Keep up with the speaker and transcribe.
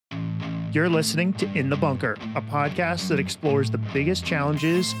You're listening to In the Bunker, a podcast that explores the biggest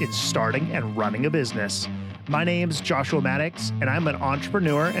challenges in starting and running a business. My name is Joshua Maddox, and I'm an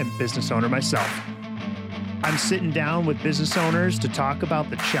entrepreneur and business owner myself. I'm sitting down with business owners to talk about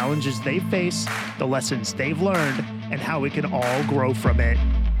the challenges they face, the lessons they've learned, and how we can all grow from it.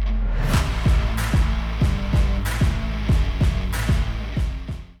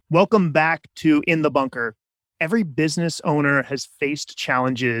 Welcome back to In the Bunker. Every business owner has faced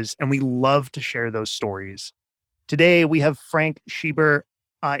challenges, and we love to share those stories. Today, we have Frank Schieber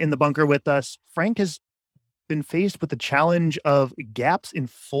in the bunker with us. Frank has been faced with the challenge of gaps in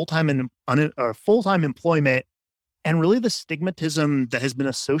full-time employment and really the stigmatism that has been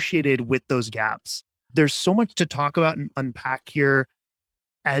associated with those gaps. There's so much to talk about and unpack here.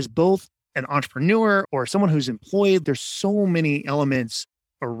 As both an entrepreneur or someone who's employed, there's so many elements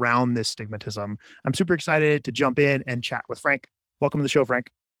around this stigmatism. I'm super excited to jump in and chat with Frank. Welcome to the show, Frank.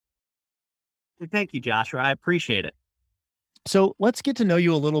 Thank you, Joshua. I appreciate it. So let's get to know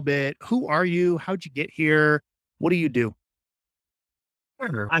you a little bit. Who are you? How'd you get here? What do you do?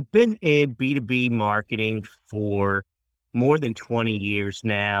 Sure. I've been in B2B marketing for more than 20 years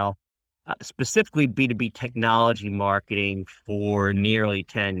now, specifically B2B technology marketing for nearly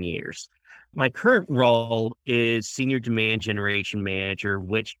 10 years. My current role is Senior Demand Generation Manager,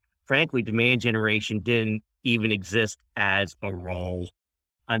 which frankly, demand generation didn't even exist as a role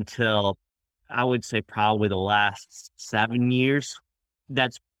until I would say probably the last 7 years.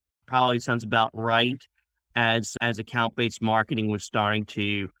 That's probably sounds about right as account-based marketing was starting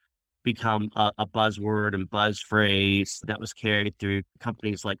to become a buzzword and buzz phrase that was carried through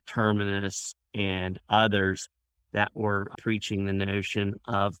companies like Terminus and others that were preaching the notion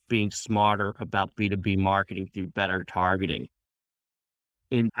of being smarter about B2B marketing through better targeting.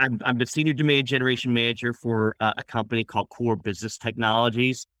 And I'm the Senior Demand Generation Manager for a company called Core Business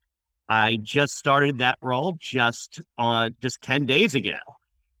Technologies. I just started that role just 10 days ago,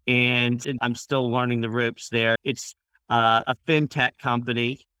 and I'm still learning the ropes there. It's a fintech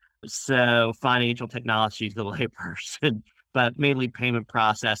company, so financial technology is the layperson, but mainly payment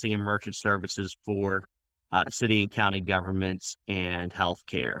processing and merchant services for city and county governments and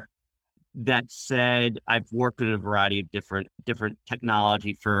healthcare. That said, I've worked in a variety of different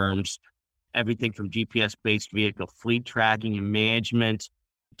technology firms, everything from GPS-based vehicle fleet tracking and management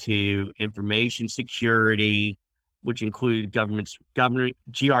to information security, which include government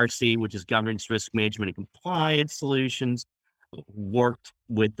GRC, which is governance risk management and compliance solutions. Worked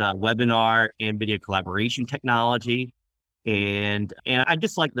with webinar and video collaboration technology. And I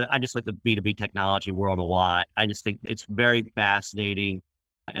just like the B2B technology world a lot. I just think it's very fascinating.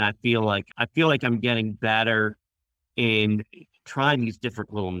 And I feel like I'm getting better in trying these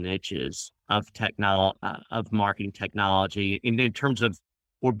different little niches of of marketing technology in terms of,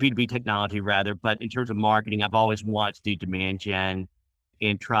 or B2B technology rather, but in terms of marketing, I've always wanted to do demand gen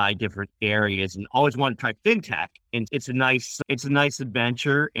and try different areas and always wanted to try fintech. And it's a nice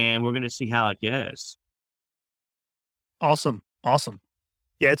adventure, and we're going to see how it goes. Awesome.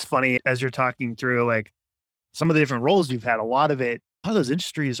 Yeah, it's funny as you're talking through like some of the different roles you've had, a lot of those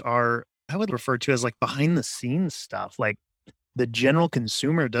industries are, I would refer to as like behind the scenes stuff. Like the general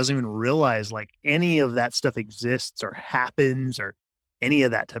consumer doesn't even realize like any of that stuff exists or happens or any of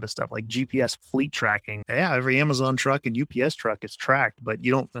that type of stuff, like GPS fleet tracking. Yeah, every Amazon truck and UPS truck is tracked, but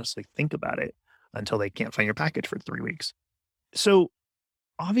you don't necessarily think about it until they can't find your package for 3 weeks. So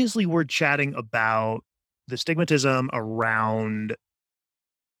obviously we're chatting about the stigmatism around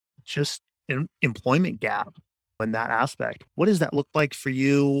just an employment gap in that aspect. What does that look like for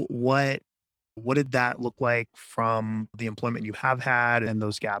you? What did that look like from the employment you have had and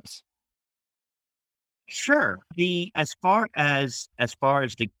those gaps? Sure. As far as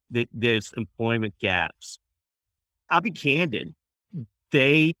those employment gaps, I'll be candid.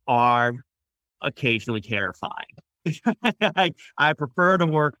 They are occasionally terrifying. I prefer to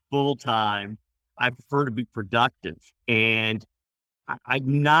work full time. I prefer to be productive, and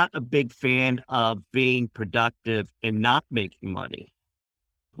I'm not a big fan of being productive and not making money,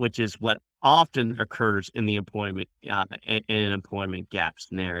 which is what often occurs in the employment in an employment gap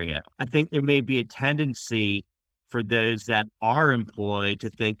scenario. I think there may be a tendency for those that are employed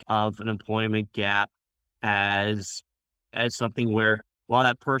to think of an employment gap as something where, while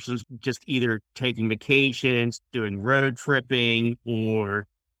that person's just either taking vacations, doing road tripping, or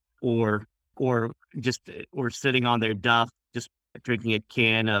sitting on their duff, just drinking a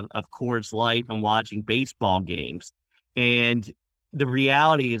can of Coors Light and watching baseball games. And the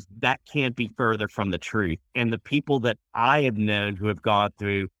reality is that can't be further from the truth. And the people that I have known who have gone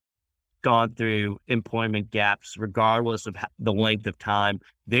through employment gaps, regardless of the length of time,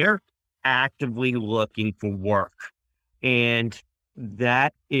 they're actively looking for work. And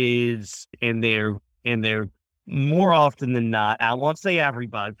that is, and they're more often than not, I won't say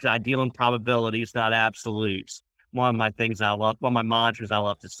everybody, because I deal in probabilities, not absolutes. One of my mantras I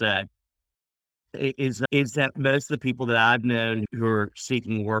love to say is that most of the people that I've known who are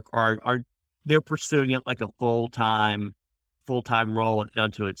seeking work are they're pursuing it like a full-time role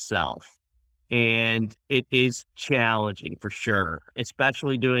unto itself. And it is challenging for sure,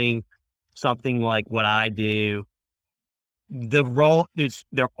 especially doing something like what I do. There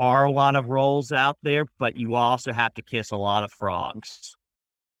are a lot of roles out there, but you also have to kiss a lot of frogs.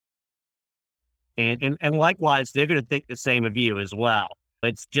 And likewise, they're gonna think the same of you as well.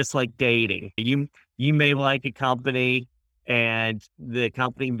 It's just like dating. You may like a company, and the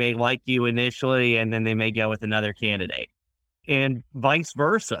company may like you initially, and then they may go with another candidate, and vice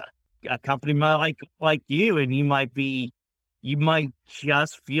versa. A company might like you, and you might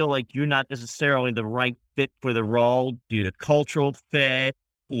just feel like you're not necessarily the right fit for the role due to cultural fit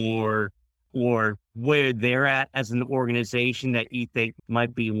or where they're at as an organization that you think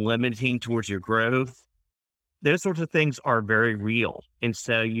might be limiting towards your growth. Those sorts of things are very real. And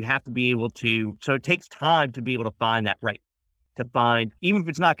so you have to be able to, so it takes time to be able to find that right, to find, even if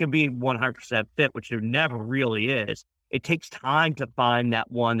it's not going to be 100% fit, which there never really is, it takes time to find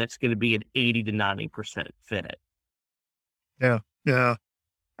that one that's going to be an 80 to 90% fit. Yeah. Yeah.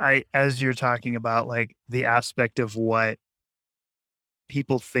 As you're talking about like the aspect of what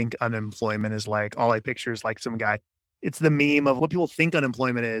people think unemployment is like, all I picture is like some guy. It's the meme of what people think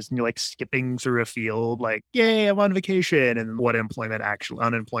unemployment is, and you're like skipping through a field, like, yay, I'm on vacation. And what unemployment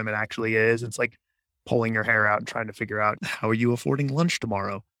actually is. It's like pulling your hair out and trying to figure out how are you affording lunch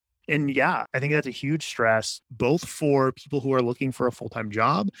tomorrow? And yeah, I think that's a huge stress, both for people who are looking for a full-time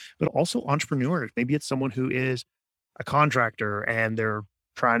job, but also entrepreneurs. Maybe it's someone who is a contractor and they're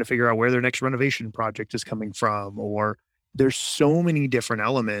trying to figure out where their next renovation project is coming from, or there's so many different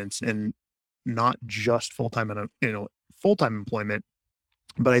elements and not just full-time and full-time employment,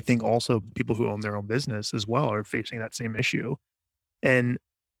 but I think also people who own their own business as well are facing that same issue. And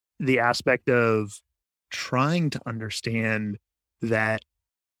the aspect of trying to understand that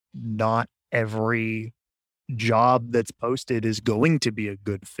not every job that's posted is going to be a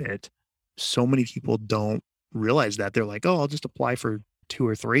good fit. So many people don't realize that. They're like, "Oh, I'll just apply for 2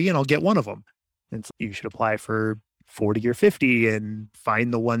 or 3 and I'll get one of them." And so you should apply for 40 or 50 and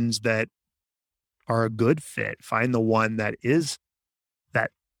find the ones that are a good fit. Find the one that is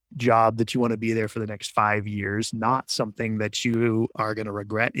that job that you want to be there for the next 5 years, not something that you are gonna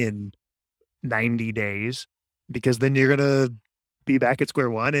regret in 90 days, because then you're gonna be back at square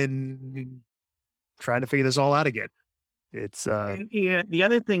one and trying to figure this all out again. It's, And yeah, the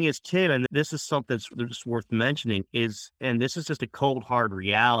other thing is too, and this is something that's worth mentioning is, and this is just a cold hard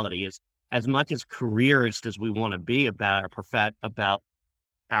reality, is as much as careerist as we want to be about about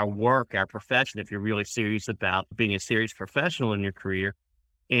our work, our profession, if you're really serious about being a serious professional in your career,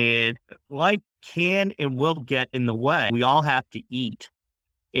 and life can and will get in the way. We all have to eat.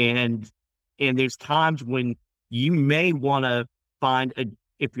 And there's times when you may want to find a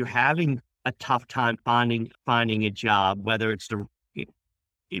if you're having a tough time finding a job, whether it's for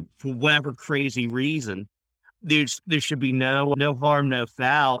whatever crazy reason, there should be no harm, no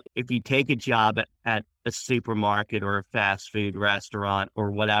foul if you take a job at a supermarket or a fast food restaurant or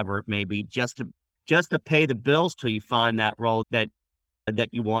whatever it may be, just to pay the bills till you find that role that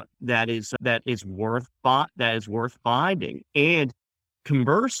you want, that is worth finding. And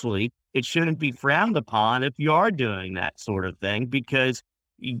conversely, it shouldn't be frowned upon if you are doing that sort of thing, because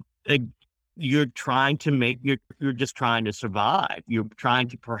you, uh, you're just trying to survive. You're trying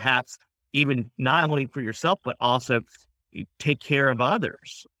to perhaps even not only for yourself, but also take care of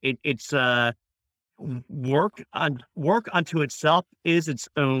others. It's work unto itself is its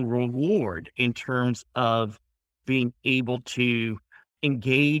own reward in terms of being able to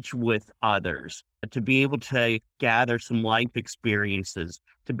engage with others, to be able to gather some life experiences,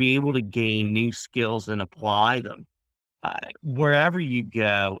 to be able to gain new skills and apply them. Wherever you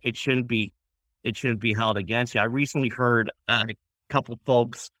go, it shouldn't be held against you. I recently heard a couple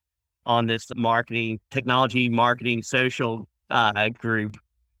folks on this technology marketing, social group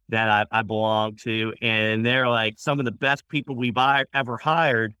that I belong to, and they're like, some of the best people we've ever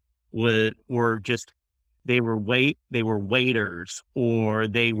hired were just they were waiters, or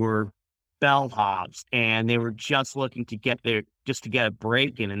they were bellhops, and they were just looking to just to get a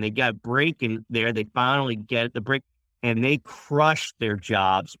break in, and they got a break in there. They finally get the break, and they crushed their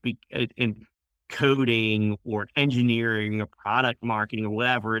jobs in coding or engineering or product marketing or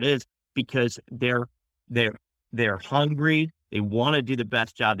whatever it is, because they're hungry, They want to do the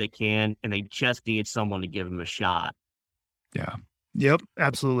best job they can, and they just need someone to give them a shot. Yeah. Yep.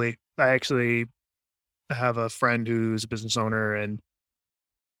 Absolutely. I actually have a friend who's a business owner and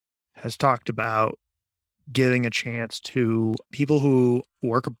has talked about giving a chance to people who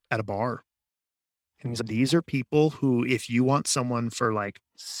work at a bar. And he said, these are people who, if you want someone for like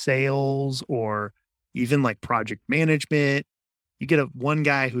sales or even like project management, you get one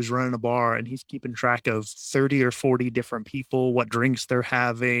guy who's running a bar and he's keeping track of 30 or 40 different people, what drinks they're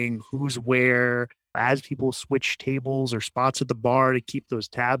having, who's where, as people switch tables or spots at the bar to keep those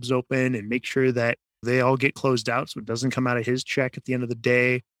tabs open and make sure that they all get closed out so it doesn't come out of his check at the end of the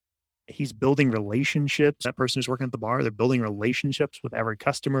day. He's building relationships. That person who's working at the bar, they're building relationships with every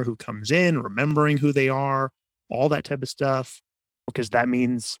customer who comes in, remembering who they are, all that type of stuff. Because that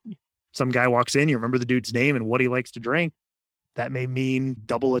means some guy walks in, you remember the dude's name and what he likes to drink. That may mean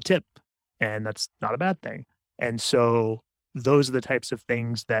double a tip. And that's not a bad thing. And so those are the types of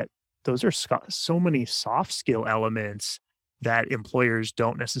things that those are so many soft skill elements that employers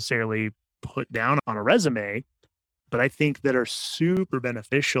don't necessarily put down on a resume, but I think that are super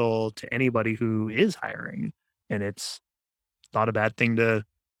beneficial to anybody who is hiring. And it's not a bad thing to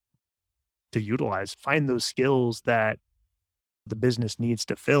utilize. Find those skills that the business needs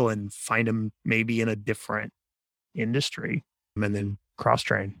to fill and find them maybe in a different industry and then cross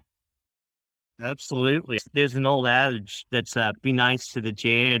train. Absolutely. There's an old adage that's be nice to the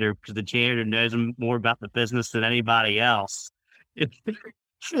janitor because the janitor knows more about the business than anybody else.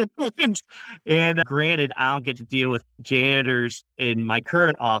 And granted, I don't get to deal with janitors in my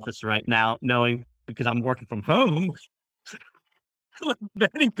current office right now, knowing because I'm working from home. Like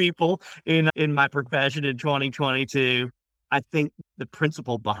many people in my profession in 2022, I think the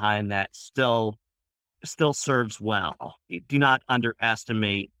principle behind that still serves well. Do not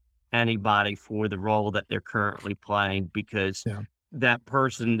underestimate anybody for the role that they're currently playing, because Yeah. that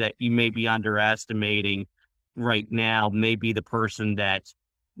person that you may be underestimating right now may be the person that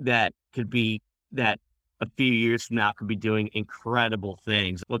could be that a few years from now could be doing incredible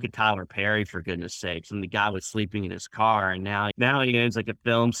things. Look at Tyler Perry, for goodness sakes. And the guy was sleeping in his car, and now he owns like a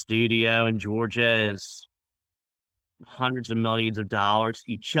film studio in Georgia, is hundreds of millions of dollars.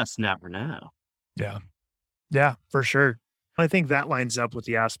 You just never know. Yeah. Yeah, for sure. I think that lines up with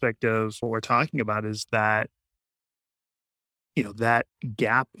the aspect of what we're talking about is that, that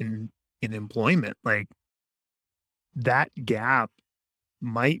gap in employment, like that gap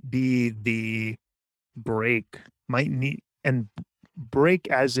might be the break, might need and break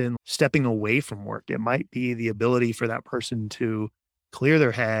as in stepping away from work. It might be the ability for that person to clear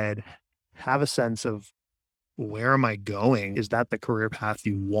their head, have a sense of where am I going? Is that the career path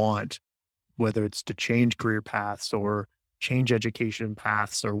you want? Whether it's to change career paths or change education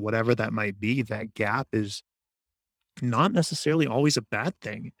paths or whatever that might be, that gap is not necessarily always a bad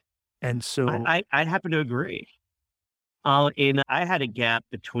thing. And so, I happen to agree. And I had a gap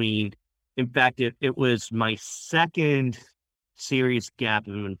between, in fact, it was my second serious gap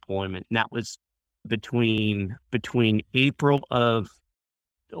of employment. And that was between April of,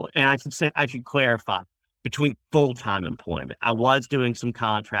 and I should clarify, between full-time employment. I was doing some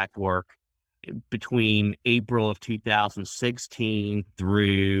contract work between April of 2016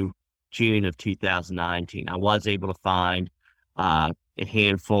 through June of 2019. I was able to find a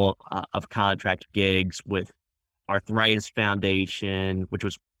handful of contract gigs with Arthritis Foundation, which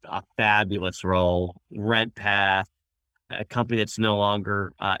was a fabulous role. RentPath, a company that's no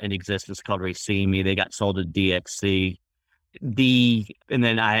longer in existence called Racemi. They got sold to DXC. And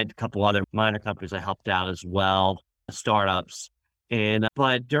then I had a couple other minor companies I helped out as well, startups.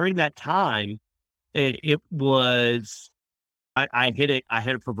 But during that time, it was, I hit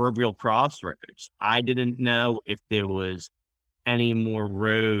a proverbial crossroads. I didn't know if there was any more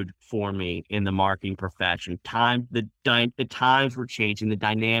road for me in the marketing profession. The times were changing, the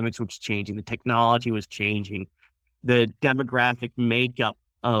dynamics was changing, the technology was changing, the demographic makeup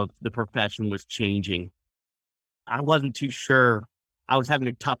of the profession was changing. I wasn't too sure. I was having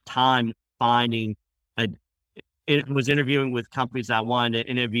a tough time finding it was interviewing with companies I wanted to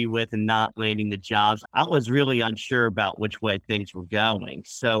interview with and not landing the jobs. I was really unsure about which way things were going.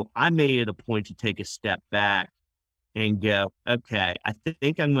 So I made it a point to take a step back and go, okay, I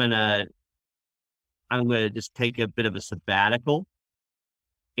think I'm gonna just take a bit of a sabbatical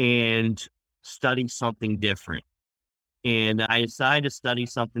and study something different. And I decided to study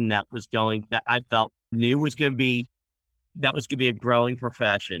something that I felt knew was gonna be a growing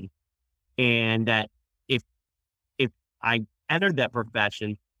profession. And that if I entered that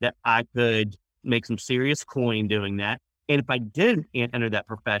profession, that I could make some serious coin doing that. And if I didn't enter that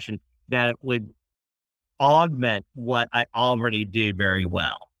profession, that it would augment what I already do very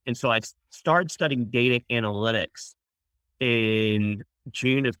well. And so I started studying data analytics in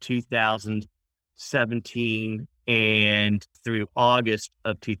June of 2017 and through August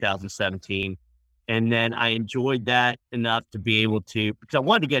of 2017. And then I enjoyed that enough to be able to, because I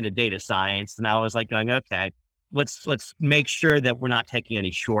wanted to get into data science. And I was like going, okay, let's make sure that we're not taking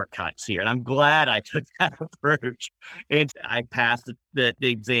any shortcuts here. And I'm glad I took that approach. And I passed the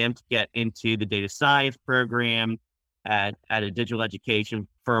exam to get into the data science program at a digital education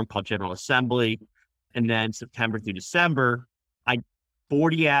firm called General Assembly. And then September through December, I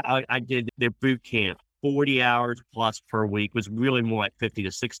did their boot camp, 40 hours plus per week, was really more like 50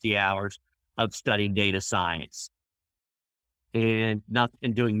 to 60 hours of studying data science and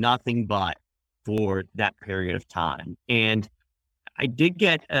doing nothing but for that period of time. And I did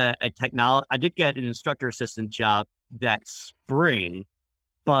get I did get an instructor assistant job that spring,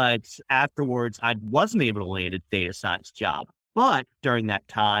 but afterwards I wasn't able to land a data science job. But during that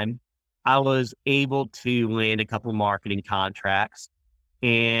time, I was able to land a couple marketing contracts.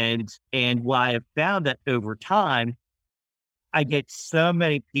 And what I have found that over time, I get so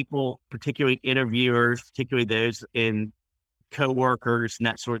many people, particularly interviewers, particularly those in coworkers and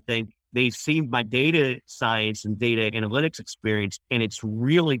that sort of thing. They see my data science and data analytics experience, and it's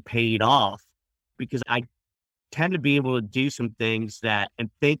really paid off because I tend to be able to do some things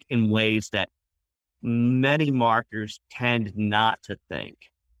and think in ways that many marketers tend not to think.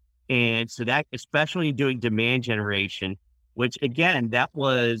 And so that, especially doing demand generation, which again, that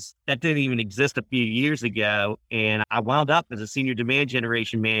didn't even exist a few years ago. And I wound up as a senior demand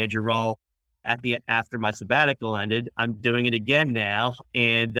generation manager role after my sabbatical ended. I'm doing it again now.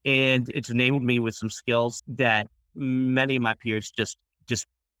 And it's enabled me with some skills that many of my peers just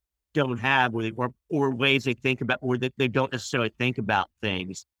don't have, or ways they think about, or that they don't necessarily think about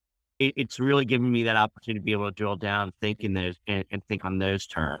things. It's really given me that opportunity to be able to drill down, think in those and think on those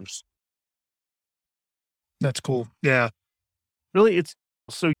terms. That's cool. Yeah. Really, it's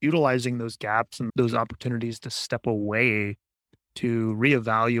so utilizing those gaps and those opportunities to step away to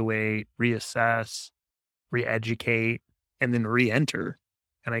reevaluate, reassess, re-educate, and then re-enter.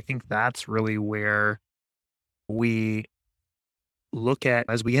 And I think that's really where we look at,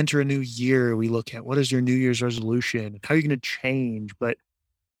 as we enter a new year, we look at what is your New Year's resolution? How are you going to change? But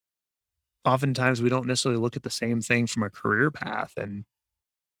oftentimes we don't necessarily look at the same thing from a career path. And,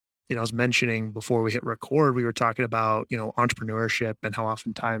 I was mentioning before we hit record, we were talking about, entrepreneurship and how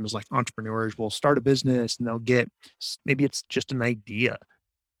oftentimes like entrepreneurs will start a business and they'll maybe it's just an idea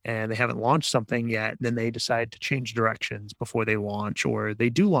and they haven't launched something yet. Then they decide to change directions before they launch, or they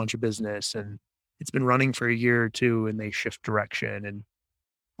do launch a business and it's been running for a year or two and they shift direction. And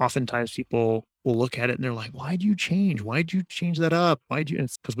oftentimes people will look at it and they're like, why'd you change? Why'd you change that up?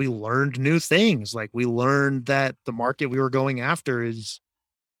 It's because we learned new things. Like we learned that the market we were going after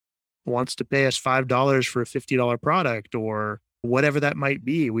wants to pay us $5 for a $50 product or whatever that might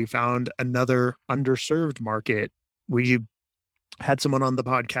be. We found another underserved market. We had someone on the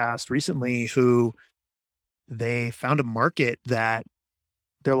podcast recently who they found a market that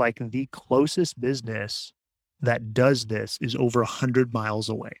they're like, the closest business that does this is over 100 miles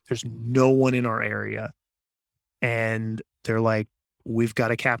away. There's no one in our area. And they're like, we've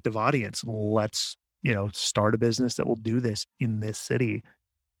got a captive audience. Let's, start a business that will do this in this city.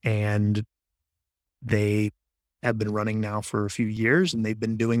 And they have been running now for a few years and they've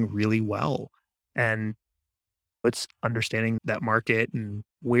been doing really well. And it's understanding that market and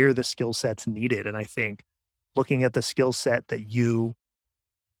where the skill set's needed. And I think looking at the skill set that you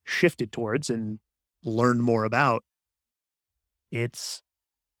shifted towards and learned more about, it's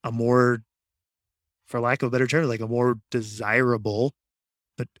a more, for lack of a better term, like a more desirable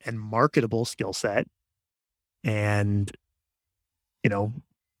and marketable skill set. And,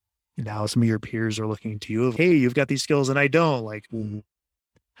 now some of your peers are looking to you of, hey, you've got these skills and I don't. Like,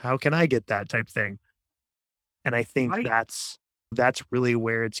 how can I get that type thing? And I think Right. that's really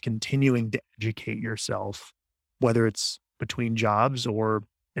where it's continuing to educate yourself, whether it's between jobs or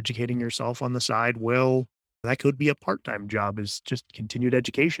educating yourself on the side. Well, that could be a part-time job, is just continued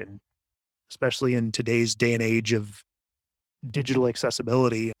education, especially in today's day and age of digital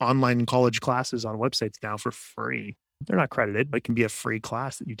accessibility, online college classes on websites now for free. They're not credited, but it can be a free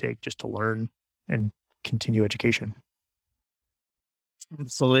class that you take just to learn and continue education.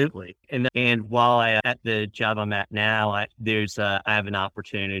 Absolutely. And while at the job I'm at now, I have an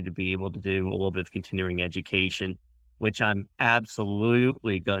opportunity to be able to do a little bit of continuing education, which I'm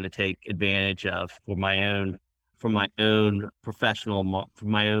absolutely going to take advantage of for my own professional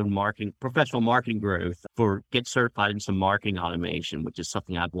marketing growth, for get certified in some marketing automation, which is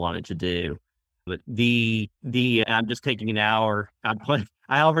something I've wanted to do. But I'm just taking an hour. I put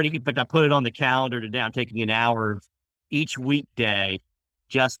it on the calendar today. I'm taking an hour each weekday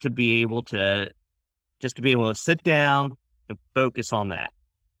just to be able to sit down and focus on that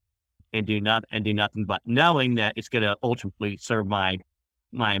and do nothing but knowing that it's going to ultimately serve my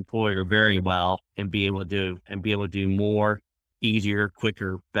employer very well and be able to do more, easier,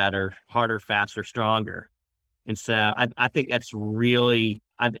 quicker, better, harder, faster, stronger. And so I think that's really,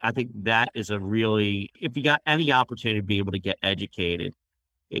 I think that is a really, if you got any opportunity to be able to get educated,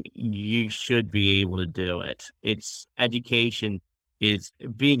 you should be able to do it. It's education is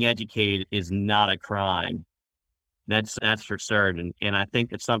being educated is not a crime. That's for certain. And I think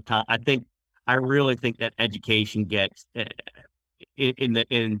that sometimes, I really think that education gets in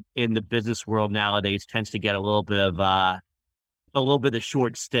the business world nowadays tends to get a little bit of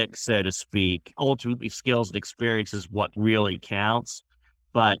short stick, so to speak. Ultimately, skills and experience is what really counts,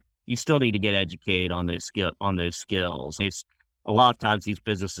 but you still need to get educated on those skills. It's a lot of times these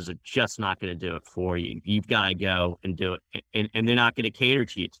businesses are just not going to do it for you. You've got to go and do it, and they're not going to cater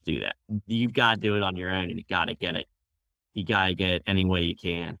to you to do that. You've got to do it on your own, and you got to get it. You got to get it any way you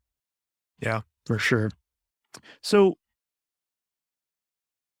can. Yeah, for sure. So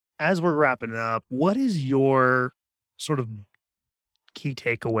as we're wrapping up, what is your sort of key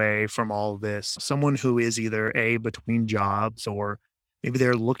takeaway from all of this? Someone who is either A, between jobs, or maybe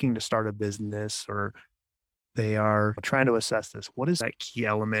they're looking to start a business, or they are trying to assess this. What is that key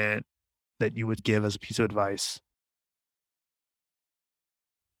element that you would give as a piece of advice?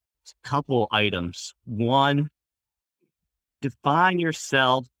 Couple items. One, define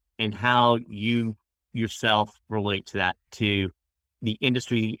yourself and how you yourself relate to the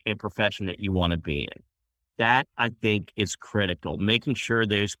industry and profession that you want to be in. That I think is critical. Making sure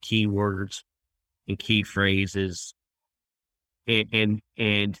those keywords and key phrases and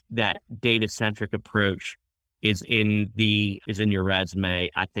that data centric approach is in your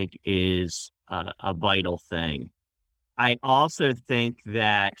resume, I think is a vital thing. I also think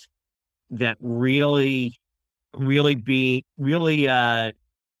that really be really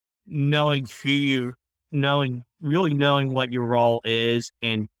knowing knowing what your role is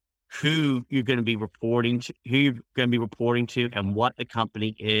and who you're going to be reporting to and what the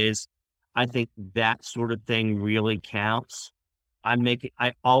company is. I think that sort of thing really counts.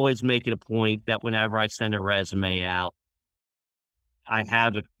 I always make it a point that whenever I send a resume out, I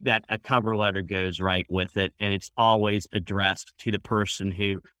have that a cover letter goes right with it, and it's always addressed to the person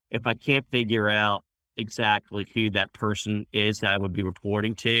who, if I can't figure out exactly who that person is that I would be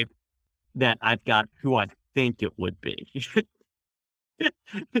reporting to, that I've got who I think it would be,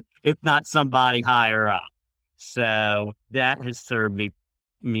 if not somebody higher up. So that has served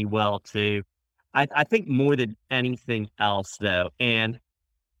me well too. I think more than anything else though, and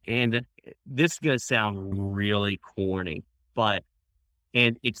this is gonna sound really corny, but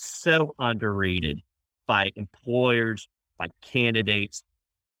and it's so underrated by employers, by candidates,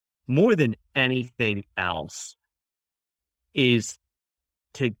 more than anything else, is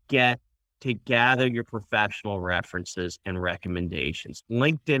to gather your professional references and recommendations.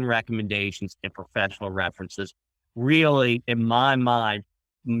 LinkedIn recommendations and professional references really, in my mind,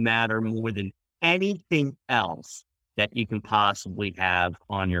 matter more than anything else that you can possibly have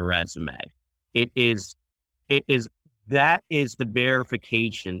on your resume. It is, it is, that is the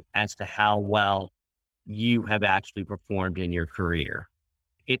verification as to how well you have actually performed in your career.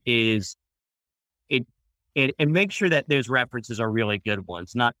 It is, it, and make sure that those references are really good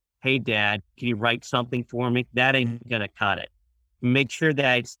ones, not, hey, dad, can you write something for me? That ain't going to cut it. Make sure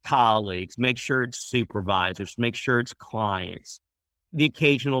that it's colleagues, make sure it's supervisors, make sure it's clients, the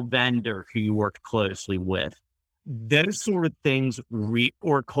occasional vendor who you worked closely with. Those sort of things,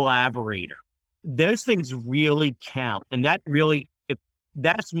 or collaborator, those things really count. And that really, if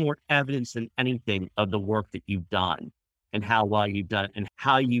that's more evidence than anything of the work that you've done and how well you've done it and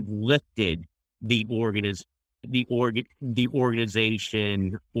how you've lifted the the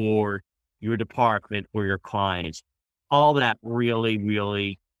organization or your department or your clients. All that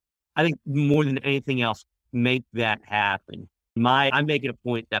really, I think more than anything else, make that happen. I make it a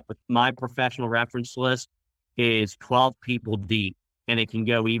point that with my professional reference list is 12 people deep, and it can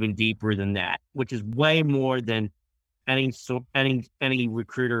go even deeper than that, which is way more than any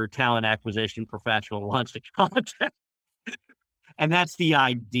recruiter or talent acquisition professional wants to contact. And that's the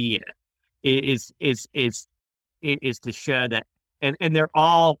idea. Is to show that, and they're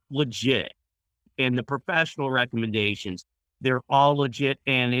all legit. And the professional recommendations, they're all legit.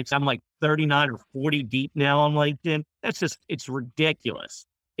 And I'm like 39 or 40 deep now on LinkedIn. It's ridiculous.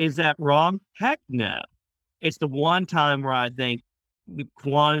 Is that wrong? Heck no. It's the one time where I think the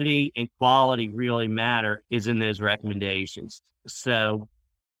quantity and quality really matter is in those recommendations. So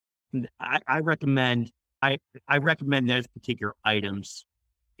I recommend I recommend those particular items,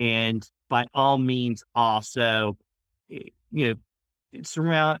 and by all means, also, you know,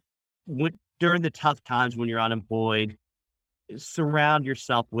 surround during the tough times when you're unemployed, surround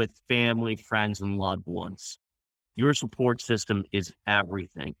yourself with family, friends, and loved ones. Your support system is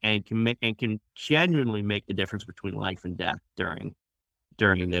everything, and can genuinely make the difference between life and death during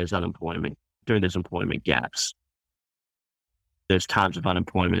those employment gaps, those times of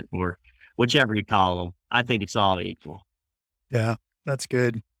unemployment, or whichever you call them. I think it's all equal. Yeah, that's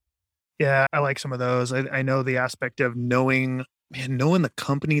good. Yeah, I like some of those. I know the aspect of knowing the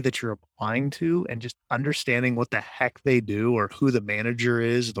company that you're applying to and just understanding what the heck they do or who the manager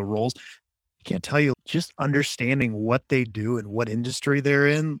is, the roles. I can't tell you, just understanding what they do and what industry they're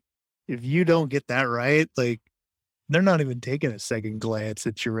in. If you don't get that right, like they're not even taking a second glance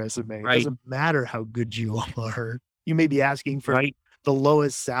at your resume. It Right, doesn't matter how good you are. You may be asking for right. the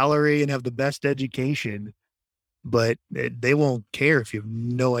lowest salary and have the best education, but they won't care if you have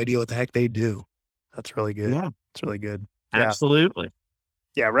no idea what the heck they do. That's really good. Yeah, It's really good. Yeah. absolutely.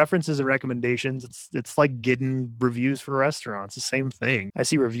 Yeah, references and recommendations. It's like getting reviews for restaurants. The same thing. I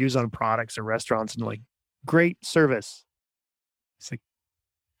see reviews on products or restaurants and like great service. It's like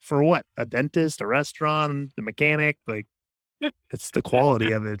for what? A dentist, a restaurant, the mechanic. Like it's the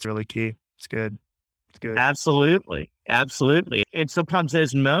quality of it. It's really key. It's good. It's good. Absolutely, absolutely. And sometimes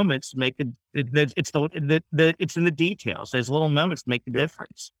those moments make it's in the details. Those little moments make the Yep.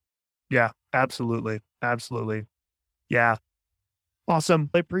 difference. Yeah, absolutely. Absolutely. Yeah. Awesome.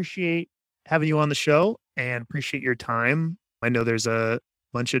 I appreciate having you on the show and appreciate your time. I know there's a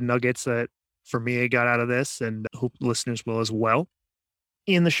bunch of nuggets that for me I got out of this and hope listeners will as well.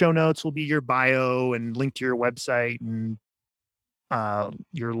 In the show notes will be your bio and link to your website and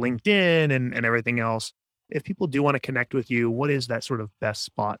your LinkedIn and everything else. If people do want to connect with you, what is that sort of best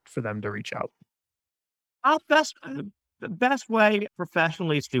spot for them to reach out? I'll best The best way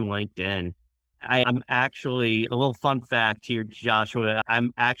professionally is through LinkedIn. I'm actually a little fun fact here, Joshua.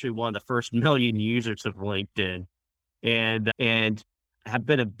 I'm actually one of the first million users of LinkedIn, and have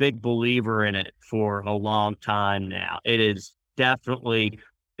been a big believer in it for a long time now. It is definitely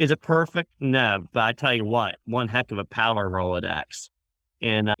is it perfect? No, but I tell you what, one heck of a power Rolodex.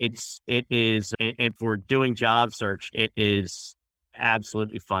 And it is, and for doing job search, it is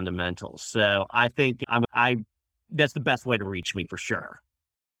absolutely fundamental. So I think I that's the best way to reach me for sure.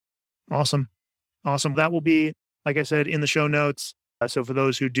 Awesome. Awesome. That will be, like I said, in the show notes. So for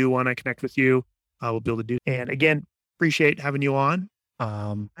those who do want to connect with you, we'll be able to do. And again, appreciate having you on.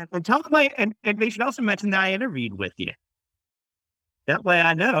 And tell them, and they should also mention that I interviewed with you. That way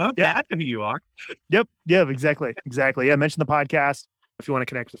I know, okay, Yeah. I know who you are. Yep. Yeah, exactly. Exactly. Yeah. Mention the podcast if you want to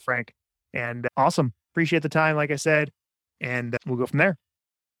connect with Frank. And awesome. Appreciate the time, like I said. And we'll go from there.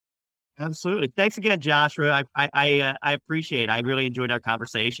 Absolutely. Thanks again, Joshua. I appreciate it. I really enjoyed our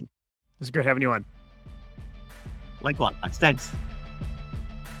conversation. It was great having you on. Likewise. Thanks.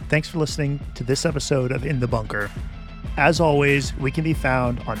 Thanks for listening to this episode of In the Bunker. As always, we can be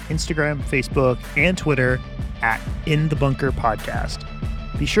found on Instagram, Facebook, and Twitter at In the Bunker Podcast.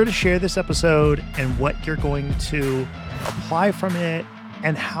 Be sure to share this episode and what you're going to apply from it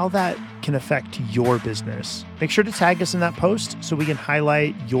and how that can affect your business. Make sure to tag us in that post so we can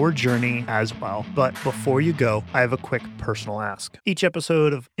highlight your journey as well. But before you go, I have a quick personal ask. Each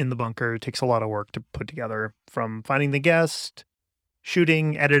episode of In the Bunker takes a lot of work to put together, from finding the guest,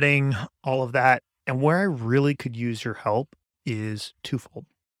 shooting, editing, all of that. And where I really could use your help is twofold.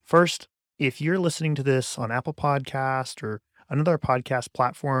 First, if you're listening to this on Apple Podcast or another podcast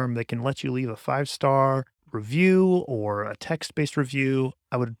platform that can let you leave a 5-star review or a text-based review,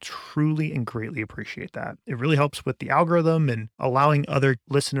 I would truly and greatly appreciate that. It really helps with the algorithm and allowing other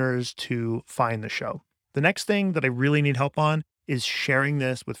listeners to find the show. The next thing that I really need help on is sharing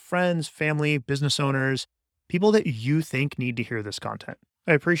this with friends, family, business owners, people that you think need to hear this content.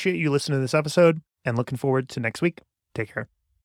 I appreciate you listening to this episode and looking forward to next week. Take care.